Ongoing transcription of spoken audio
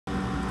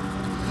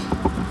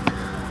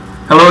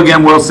Hello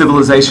again, World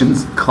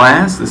Civilizations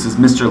class. This is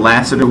Mr.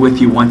 Lassiter with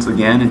you once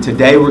again, and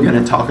today we're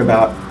going to talk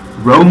about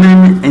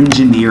Roman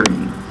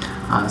engineering.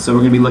 So we're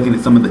going to be looking at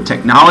some of the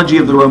technology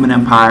of the Roman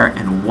Empire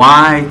and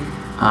why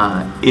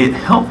it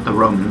helped the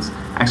Romans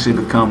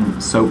actually become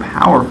so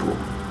powerful.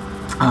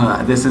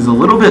 This is a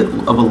little bit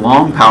of a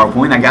long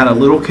PowerPoint. I got a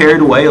little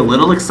carried away, a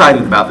little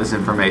excited about this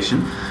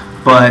information,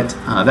 but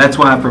that's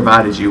why I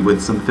provided you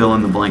with some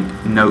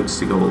fill-in-the-blank notes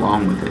to go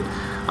along with it.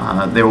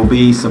 There will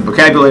be some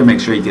vocabulary. Make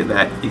sure you get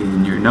that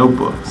in your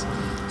notebooks.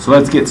 So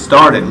let's get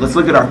started. Let's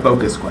look at our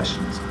focus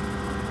questions.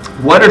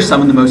 What are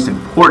some of the most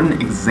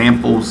important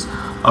examples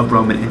of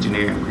Roman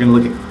engineering? We're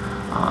going to look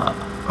at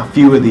a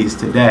few of these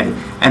today.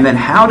 And then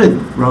how did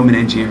Roman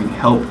engineering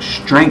help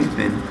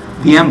strengthen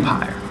the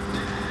empire?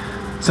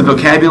 Some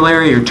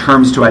vocabulary or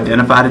terms to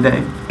identify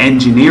today: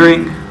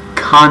 engineering,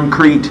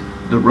 concrete,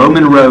 the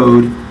Roman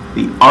road,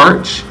 the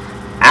arch,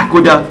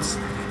 aqueducts,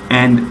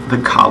 and the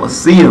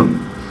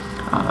Colosseum.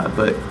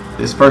 But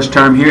this first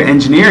term here,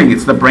 engineering,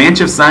 it's the branch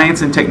of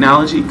science and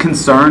technology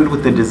concerned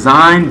with the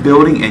design,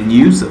 building, and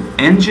use of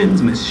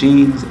engines,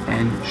 machines,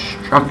 and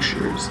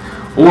structures,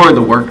 or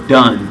the work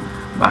done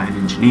by an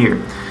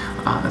engineer.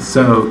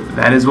 So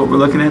that is what we're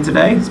looking at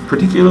today,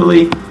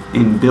 particularly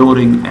in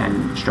building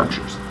and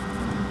structures.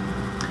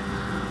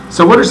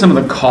 So what are some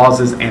of the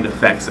causes and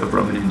effects of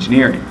Roman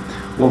engineering?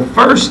 Well,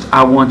 first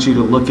I want you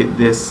to look at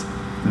this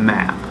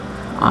map.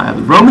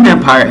 The Roman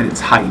Empire at its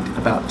height,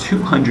 about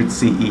 200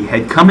 CE,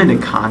 had come into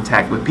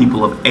contact with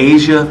people of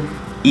Asia,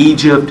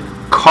 Egypt,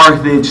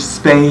 Carthage,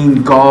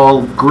 Spain,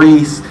 Gaul,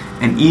 Greece,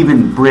 and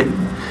even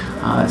Britain.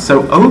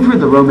 So over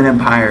the Roman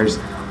Empire's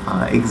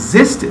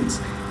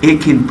existence,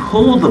 it can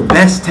pull the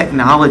best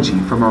technology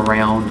from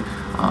around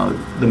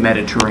the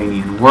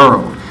Mediterranean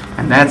world.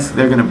 And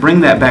they're going to bring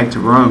that back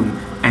to Rome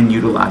and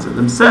utilize it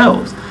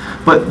themselves.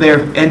 But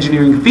their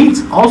engineering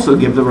feats also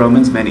give the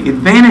Romans many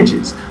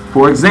advantages.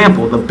 For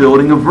example, the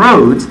building of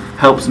roads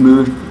helps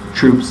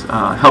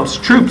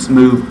troops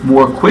move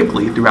more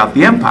quickly throughout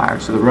the empire.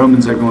 So the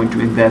Romans are going to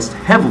invest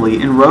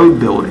heavily in road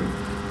building.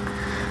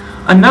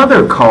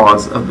 Another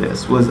cause of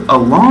this was a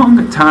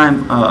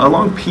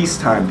long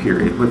peacetime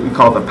period, what we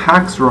call the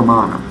Pax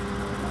Romana.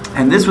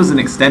 And this was an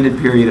extended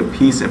period of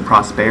peace and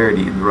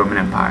prosperity in the Roman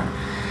Empire.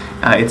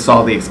 It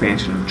saw the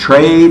expansion of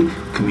trade,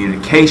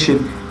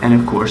 communication, and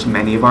of course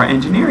many of our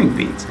engineering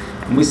feats.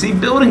 And we see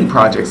building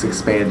projects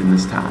expand in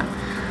this time.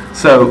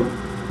 So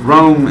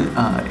Rome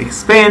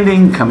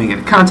expanding, coming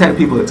into contact with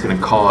people, it's going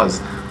to cause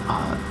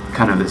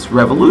kind of this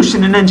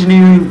revolution in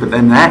engineering, but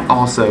then that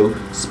also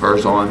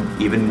spurs on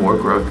even more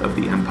growth of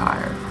the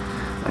empire.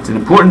 That's an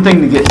important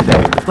thing to get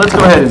today. Let's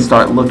go ahead and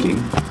start looking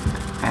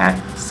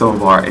at some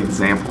of our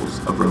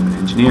examples of Roman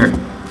engineering.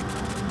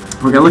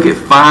 We're going to look at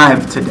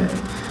 5 today: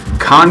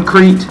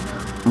 concrete,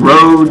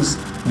 roads,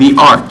 the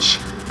arch,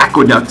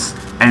 aqueducts,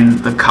 and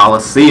the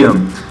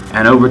Colosseum.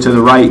 And over to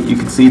the right, you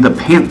can see the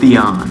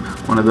Pantheon,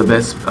 one of the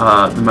best,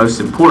 the most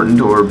important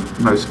or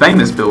most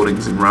famous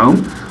buildings in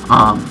Rome.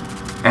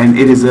 And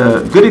it is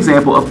a good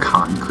example of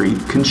concrete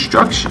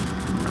construction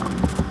in Rome.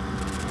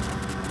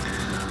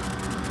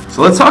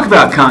 So let's talk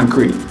about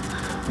concrete.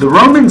 The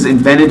Romans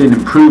invented an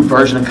improved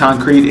version of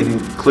concrete. It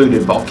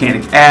included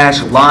volcanic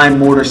ash, lime,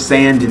 mortar,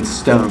 sand, and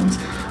stones.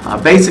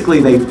 Basically,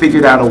 they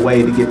figured out a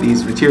way to get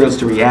these materials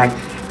to react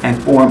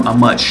and form a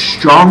much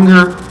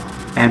stronger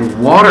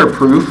and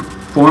waterproof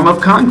form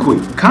of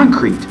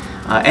concrete.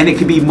 And it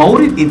can be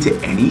molded into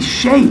any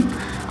shape.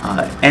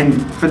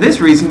 And for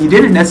this reason, you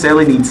didn't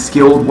necessarily need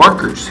skilled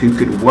workers who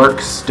could work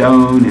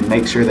stone and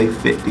make sure they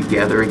fit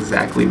together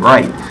exactly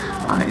right.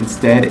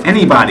 Instead,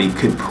 anybody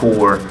could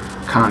pour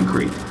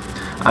concrete.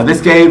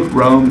 This gave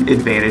Rome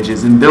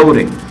advantages in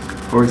building.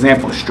 For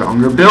example,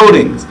 stronger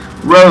buildings,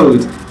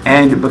 roads,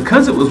 and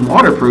because it was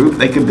waterproof,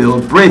 they could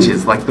build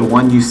bridges like the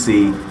one you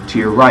see to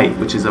your right,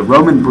 which is a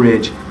Roman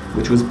bridge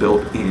which was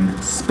built in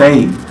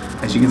Spain.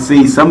 As you can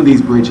see, some of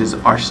these bridges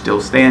are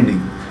still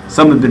standing.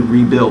 Some have been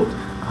rebuilt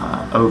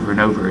over and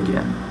over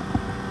again.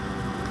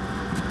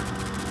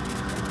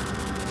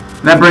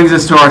 That brings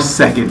us to our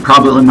second,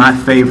 probably my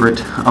favorite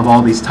of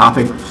all these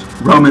topics,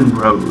 Roman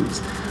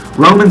roads.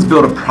 Romans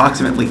built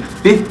approximately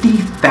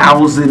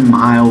 50,000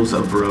 miles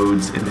of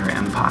roads in their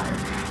empire.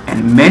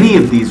 And many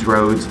of these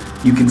roads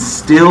you can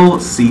still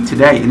see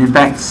today. And in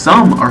fact,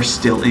 some are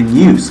still in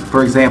use.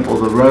 For example,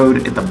 the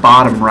road at the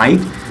bottom right,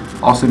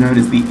 also known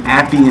as the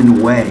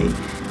Appian Way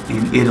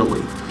in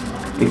Italy.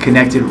 It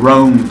connected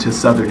Rome to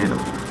southern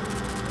Italy.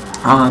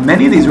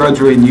 Many of these roads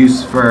were in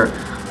use for,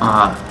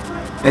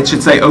 it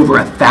should say, over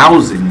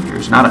 1,000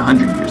 years, not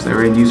 100 years. They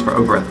were in use for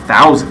over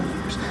 1,000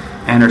 years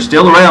and are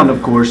still around,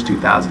 of course,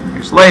 2,000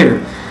 years later.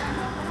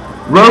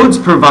 Roads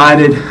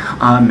provided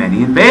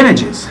many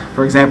advantages.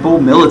 For example,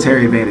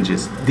 military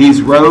advantages.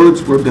 These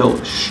roads were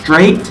built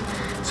straight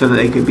so that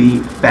they could be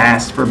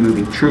fast for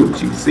moving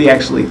troops. You can see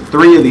actually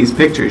 3 of these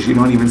pictures, you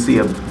don't even see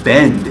a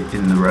bend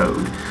in the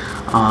road.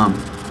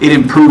 It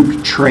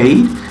improved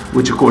trade,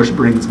 which of course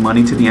brings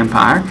money to the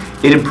empire.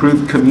 It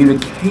improved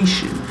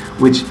communication,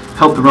 which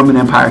helped the Roman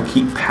Empire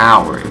keep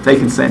power. If they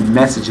can send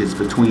messages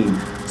between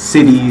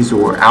cities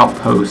or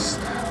outposts,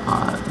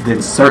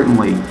 then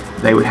certainly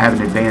they would have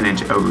an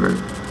advantage over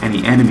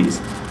any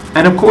enemies.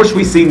 And of course,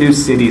 we see new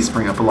cities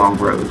spring up along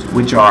roads,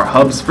 which are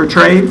hubs for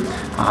trade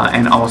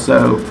and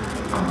also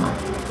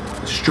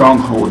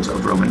strongholds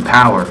of Roman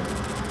power.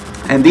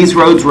 And these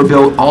roads were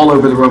built all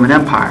over the Roman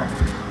Empire.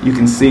 You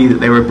can see that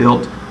they were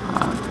built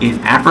in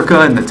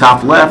Africa in the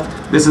top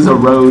left. This is a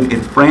road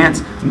in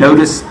France.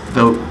 Notice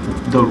the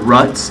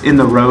ruts in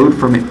the road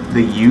from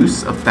the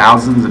use of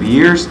thousands of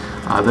years.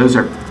 Those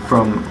are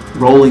from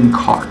rolling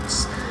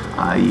carts.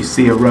 You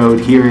see a road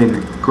here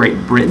in Great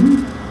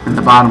Britain in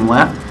the bottom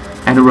left,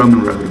 and a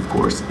Roman road, of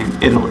course,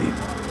 in Italy.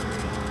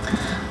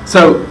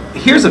 So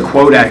here's a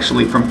quote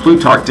actually from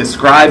Plutarch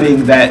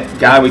describing that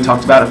guy we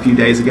talked about a few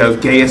days ago,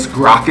 Gaius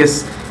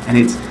Gracchus, and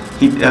it's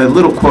a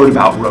little quote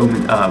about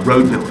Roman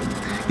road building.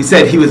 He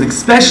said he was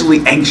especially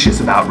anxious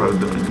about road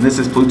building, and this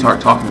is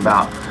Plutarch talking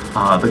about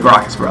the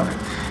Gracchus brother.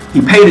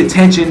 He paid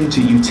attention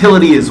to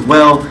utility as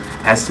well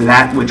as to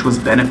that which was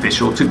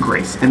beneficial to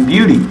grace and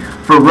beauty.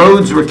 For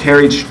roads were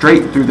carried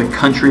straight through the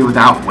country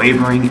without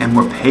wavering, and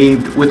were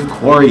paved with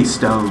quarry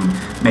stone,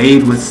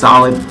 made with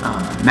solid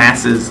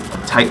masses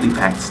of tightly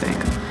packed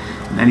sand.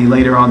 And then he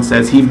later on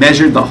says he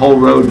measured the whole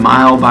road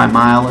mile by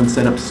mile and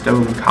set up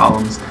stone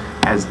columns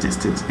as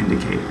distance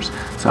indicators.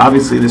 So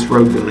obviously this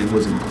road building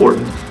was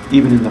important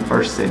even in the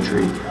 1st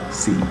century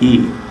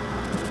CE.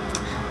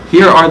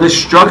 Here are the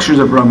structures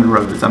of Roman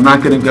roads. I'm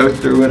not going to go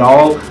through it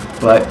all,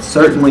 but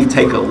certainly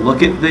take a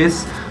look at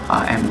this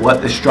and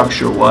what the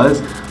structure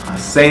was.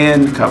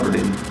 Sand covered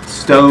in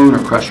stone or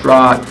crushed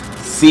rock,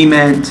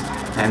 cement,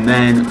 and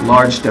then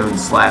large stone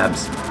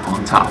slabs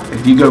on top.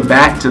 If you go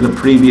back to the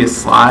previous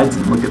slides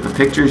and look at the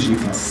pictures, you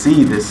can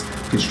see this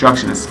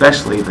construction,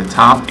 especially the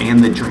top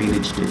and the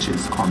drainage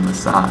ditches on the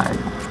side.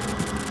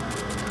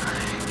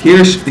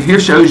 Here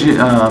shows you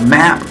a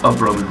map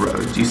of Roman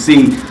roads. You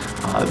see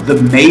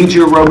the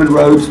major Roman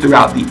roads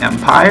throughout the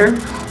empire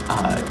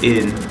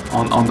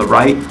on the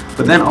right,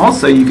 but then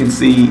also you can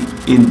see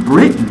in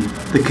Britain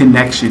the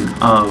connection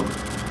of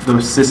the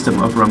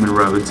system of Roman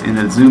roads in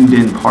a zoomed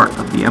in part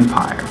of the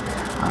empire.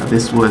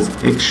 This was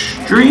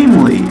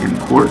extremely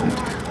important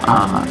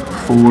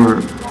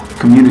for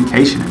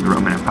communication in the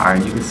Roman Empire.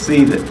 You can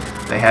see that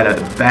they had a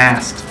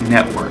vast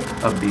network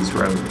of these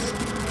roads.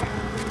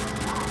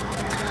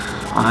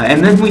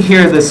 And then we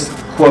hear this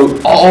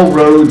quote, all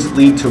roads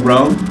lead to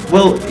Rome.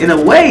 Well, in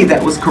a way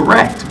that was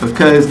correct,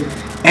 because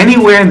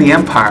anywhere in the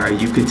empire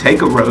you could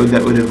take a road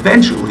that would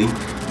eventually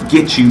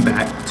get you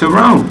back to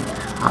Rome.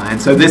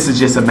 And so this is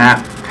just a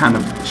map kind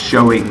of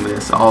showing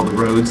this, all the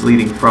roads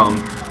leading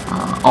from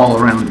all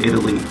around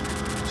Italy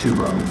to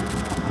Rome.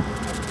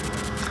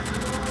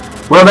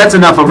 Well, that's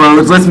enough of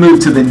roads. Let's move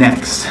to the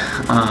next,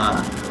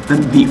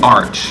 the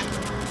arch.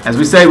 As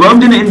we say, Rome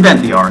didn't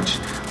invent the arch,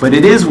 but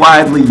it is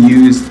widely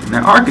used in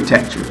their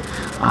architecture.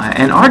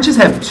 And arches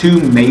have two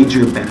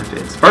major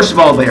benefits. First of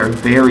all, they are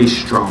very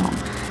strong.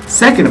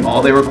 Second of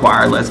all, they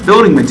require less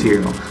building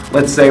material.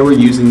 Let's say we're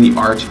using the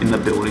arch in the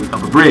building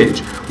of a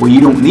bridge, where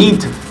you don't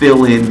need to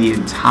fill in the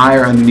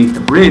entire underneath the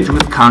bridge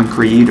with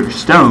concrete or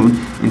stone.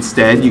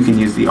 Instead, you can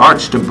use the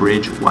arch to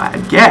bridge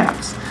wide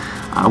gaps.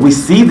 We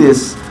see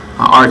this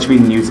arch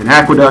being used in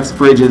aqueducts,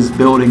 bridges,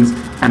 buildings,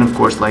 and of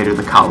course later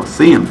the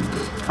Colosseum.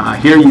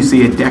 Here you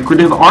see a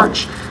decorative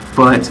arch,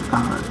 but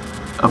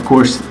of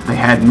course they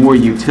had more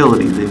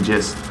utility than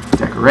just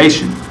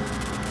decoration.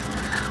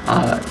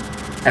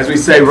 As we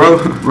say,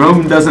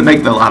 Rome doesn't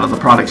make a lot of the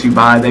products you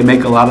buy. They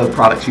make a lot of the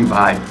products you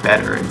buy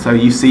better. And so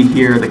you see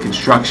here the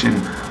construction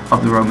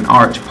of the Roman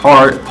arch.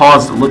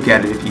 Pause to look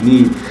at it if you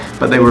need.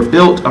 But they were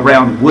built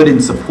around wooden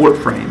support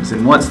frames.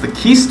 And once the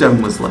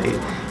keystone was laid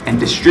and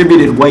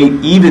distributed weight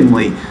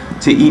evenly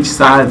to each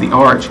side of the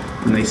arch,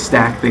 when they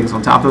stacked things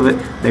on top of it,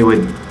 they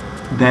would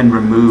then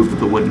remove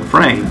the wooden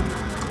frame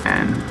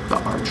and the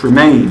arch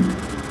remained.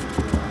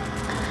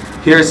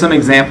 Here are some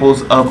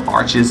examples of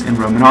arches in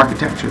Roman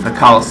architecture. The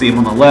Colosseum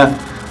on the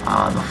left,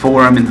 the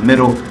Forum in the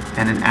middle,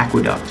 and an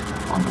aqueduct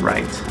on the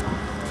right.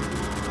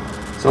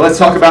 So let's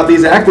talk about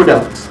these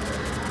aqueducts.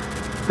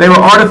 They were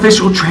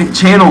artificial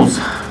channels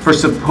for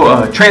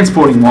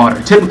transporting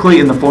water, typically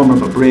in the form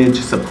of a bridge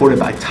supported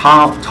by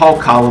tall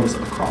columns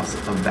across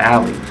a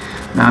valley.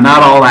 Now,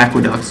 not all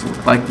aqueducts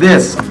look like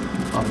this.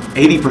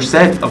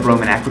 80% of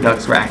Roman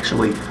aqueducts were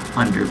actually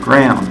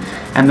underground.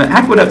 And the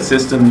aqueduct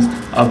systems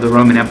of the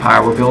Roman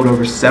Empire were built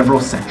over several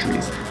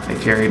centuries. They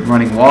carried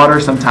running water,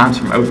 sometimes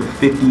from over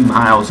 50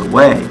 miles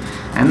away.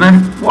 And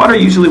the water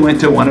usually went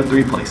to one of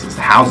three places: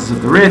 the houses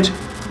of the rich,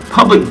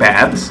 public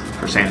baths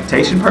for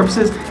sanitation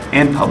purposes,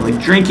 and public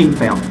drinking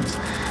fountains.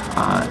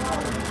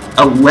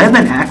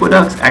 11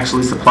 aqueducts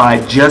actually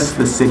supplied just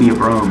the city of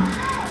Rome.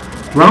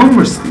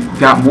 Rome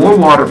got more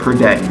water per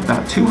day,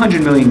 about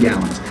 200 million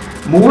gallons,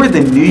 more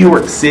than New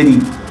York City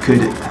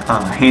could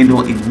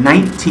handle in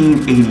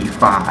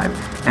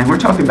 1985. And we're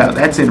talking about,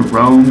 that's in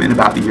Rome in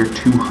about the year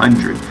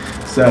 200.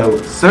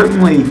 So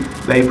certainly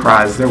they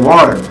prized their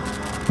water.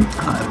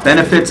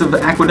 Benefits of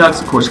the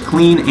aqueducts, of course,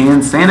 clean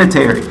and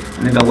sanitary,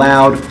 and it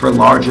allowed for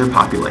larger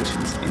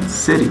populations in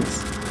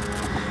cities.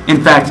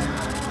 In fact,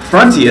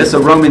 Frontius, a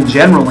Roman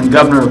general and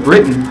governor of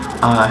Britain,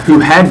 who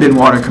had been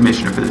water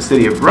commissioner for the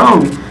city of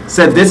Rome,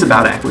 said this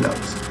about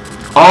aqueducts.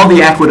 All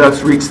the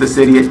aqueducts reach the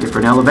city at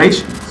different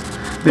elevations.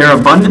 Their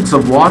abundance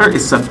of water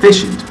is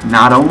sufficient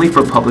not only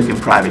for public and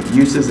private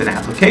uses and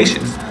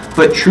applications,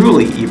 but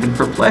truly even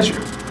for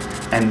pleasure.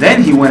 And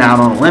then he went out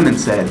on a limb and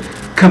said,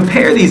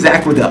 compare these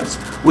aqueducts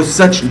with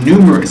such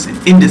numerous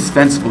and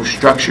indispensable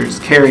structures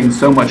carrying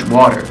so much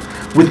water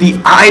with the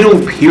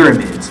idle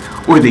pyramids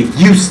or the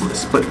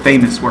useless but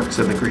famous works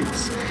of the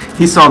Greeks.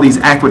 He saw these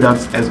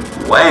aqueducts as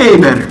way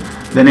better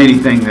than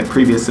anything that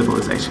previous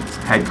civilizations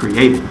had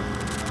created.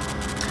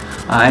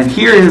 And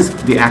here is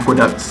the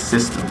aqueduct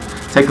system.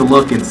 Take a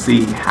look and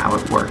see how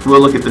it worked.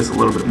 We'll look at this a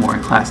little bit more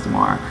in class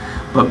tomorrow.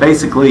 But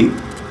basically,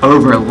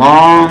 over a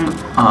long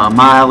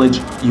mileage,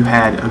 you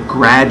had a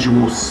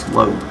gradual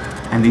slope,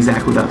 and these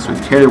aqueducts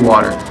would carry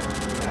water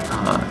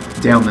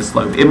down the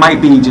slope. It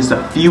might be just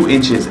a few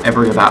inches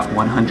every about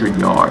 100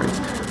 yards,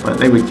 but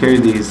they would carry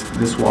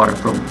this water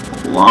from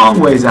a long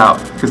ways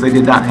out because they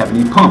did not have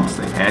any pumps.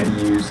 They had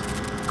to use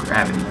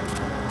gravity.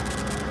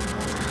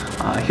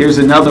 Here's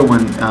another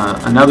one,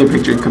 another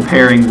picture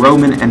comparing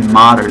Roman and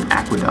modern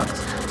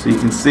aqueducts. So you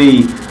can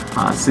see,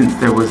 since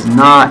there was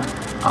not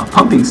a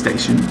pumping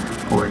station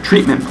or a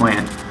treatment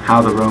plant,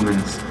 how the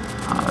Romans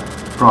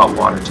brought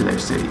water to their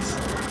cities.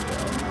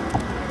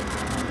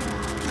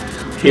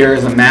 Here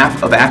is a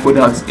map of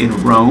aqueducts in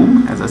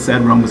Rome. As I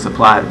said, Rome was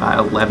supplied by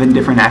 11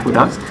 different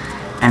aqueducts.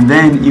 And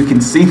then you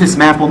can see this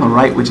map on the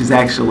right, which is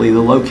actually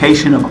the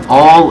location of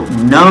all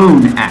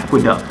known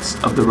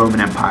aqueducts of the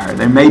Roman Empire.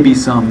 There may be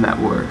some that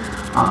were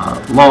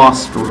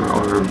lost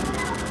or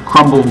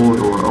crumbled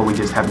or we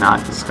just have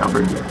not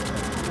discovered yet.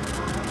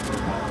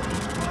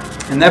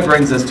 And that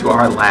brings us to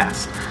our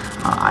last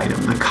item,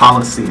 the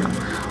Colosseum,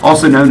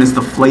 also known as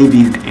the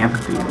Flavian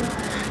Amphitheater.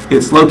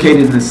 It's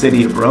located in the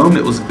city of Rome.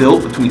 It was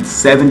built between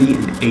 70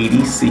 and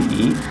 80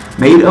 CE,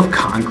 made of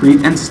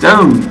concrete and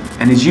stone,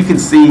 and as you can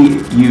see,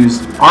 it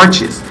used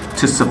arches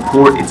to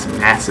support its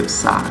massive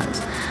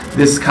size.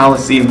 This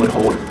Colosseum would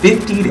hold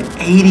 50 to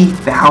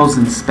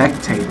 80,000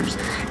 spectators,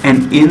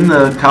 and in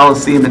the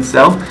Colosseum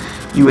itself,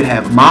 you would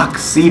have mock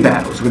sea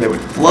battles where they would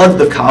flood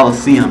the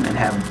Colosseum and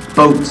have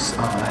boats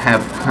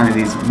have kind of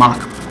these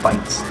mock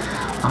fights.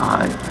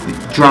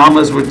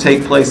 Dramas would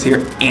take place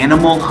here,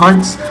 animal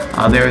hunts.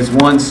 There is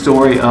one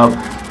story of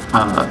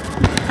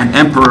an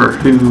emperor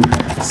who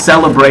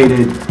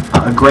celebrated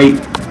a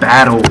great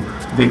battle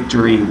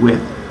victory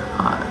with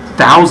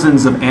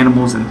thousands of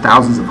animals and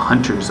thousands of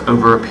hunters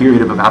over a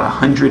period of about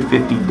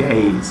 150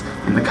 days.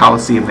 In the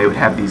Colosseum, they would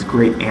have these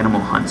great animal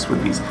hunts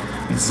with these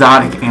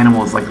exotic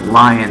animals like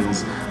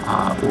lions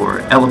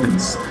or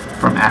elephants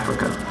from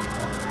Africa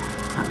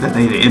that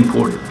they had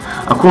imported.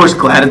 Of course,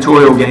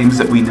 gladiatorial games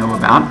that we know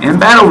about and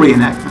battle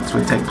reenactments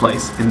would take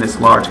place in this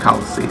large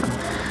Colosseum.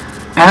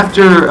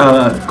 After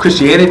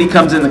Christianity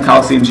comes in, the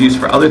Colosseum is used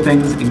for other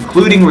things,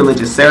 including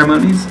religious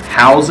ceremonies,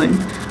 housing.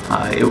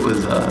 It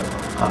was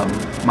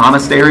a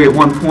monastery at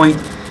one point,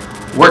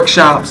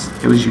 workshops.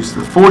 It was used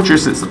as a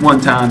fortress at one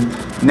time.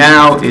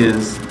 Now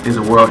is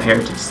a World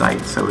Heritage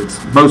Site, so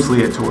it's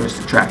mostly a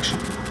tourist attraction.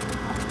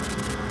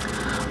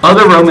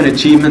 Other Roman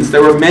achievements,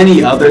 there were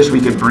many others we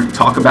could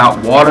talk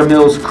about. Water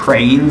mills,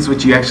 cranes,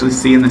 which you actually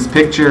see in this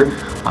picture,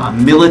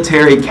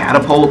 military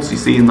catapults you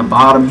see in the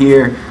bottom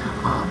here,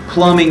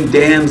 plumbing,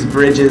 dams,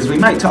 bridges. We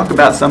might talk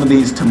about some of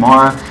these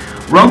tomorrow.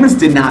 Romans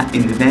did not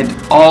invent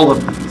all of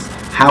these.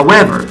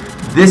 However,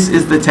 this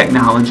is the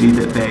technology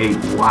that they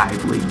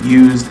widely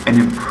used and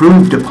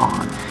improved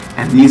upon.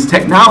 And these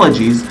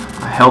technologies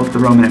helped the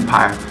Roman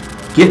Empire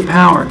get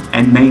power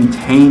and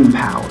maintain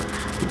power.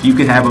 If you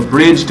could have a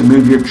bridge to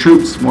move your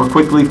troops more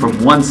quickly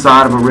from one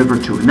side of a river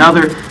to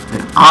another,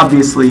 then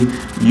obviously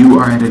you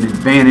are at an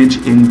advantage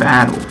in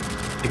battle.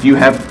 If you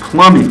have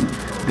plumbing,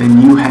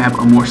 then you have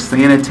a more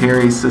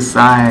sanitary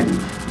society.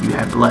 You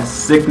have less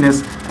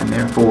sickness, and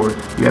therefore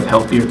you have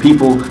healthier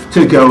people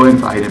to go and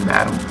fight in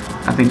battle.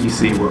 I think you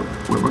see where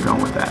we're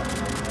going with that.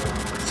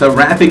 So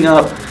wrapping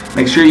up,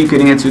 make sure you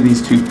can answer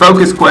these two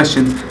focus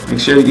questions. Make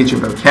sure you get your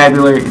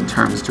vocabulary in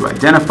terms to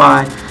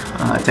identify.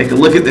 Take a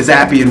look at this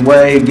Appian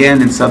Way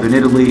again in southern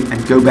Italy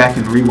and go back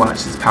and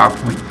rewatch this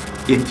PowerPoint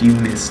if you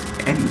missed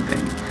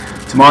anything.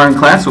 Tomorrow in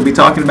class we'll be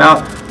talking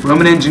about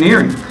Roman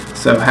engineering.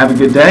 So have a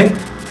good day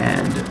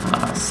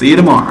and see you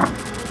tomorrow.